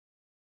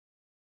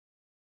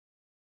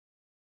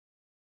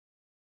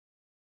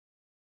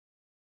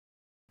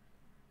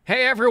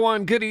Hey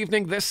everyone, good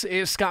evening. This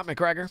is Scott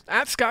McGregor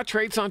at Scott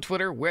Trades on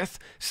Twitter with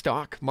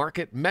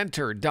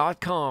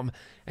StockMarketMentor.com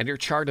and your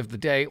chart of the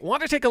day.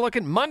 Want to take a look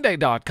at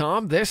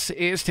Monday.com. This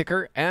is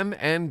ticker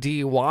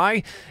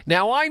MNDY.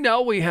 Now I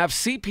know we have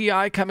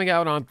CPI coming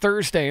out on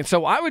Thursday, and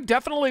so I would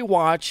definitely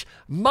watch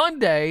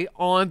Monday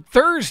on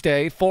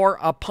Thursday for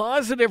a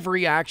positive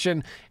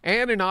reaction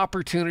and an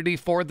opportunity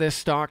for this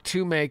stock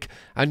to make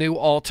a new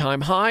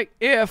all-time high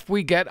if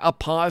we get a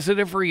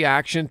positive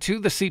reaction to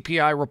the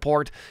CPI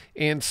report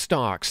in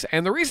stocks.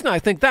 And the reason I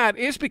think that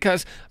is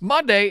because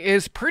Monday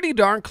is pretty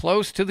darn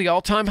close to the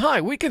all-time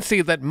high. We can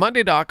see that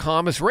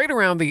Monday.com is right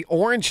around the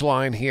orange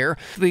line here,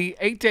 the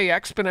 8-day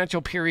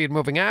exponential period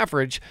moving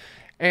average,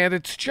 and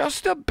it's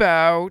just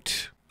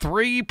about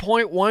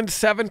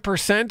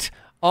 3.17%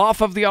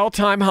 off of the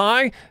all-time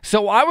high.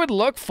 So I would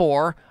look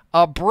for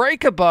a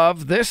break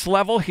above this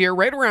level here,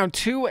 right around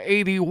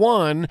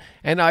 281,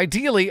 and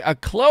ideally a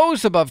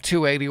close above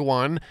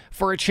 281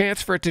 for a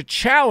chance for it to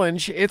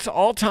challenge its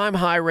all-time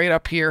high right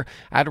up here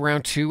at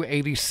around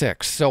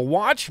 286. So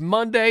watch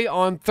Monday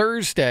on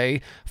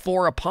Thursday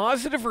for a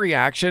positive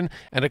reaction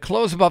and a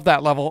close above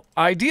that level,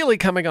 ideally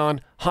coming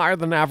on higher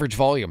than average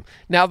volume.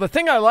 Now, the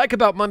thing I like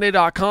about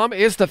Monday.com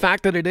is the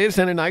fact that it is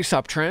in a nice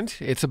uptrend.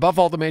 It's above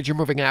all the major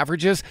moving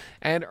averages,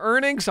 and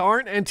earnings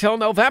aren't until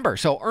November.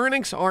 So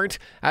earnings aren't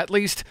at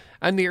least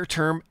a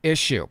near-term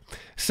issue.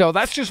 So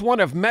that's just one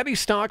of many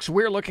stocks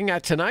we're looking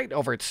at tonight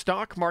over at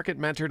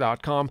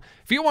StockMarketMentor.com.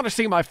 If you want to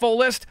see my full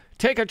list,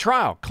 take a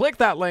trial. Click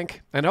that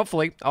link, and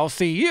hopefully I'll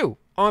see you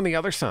on the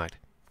other side.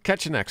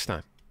 Catch you next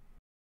time.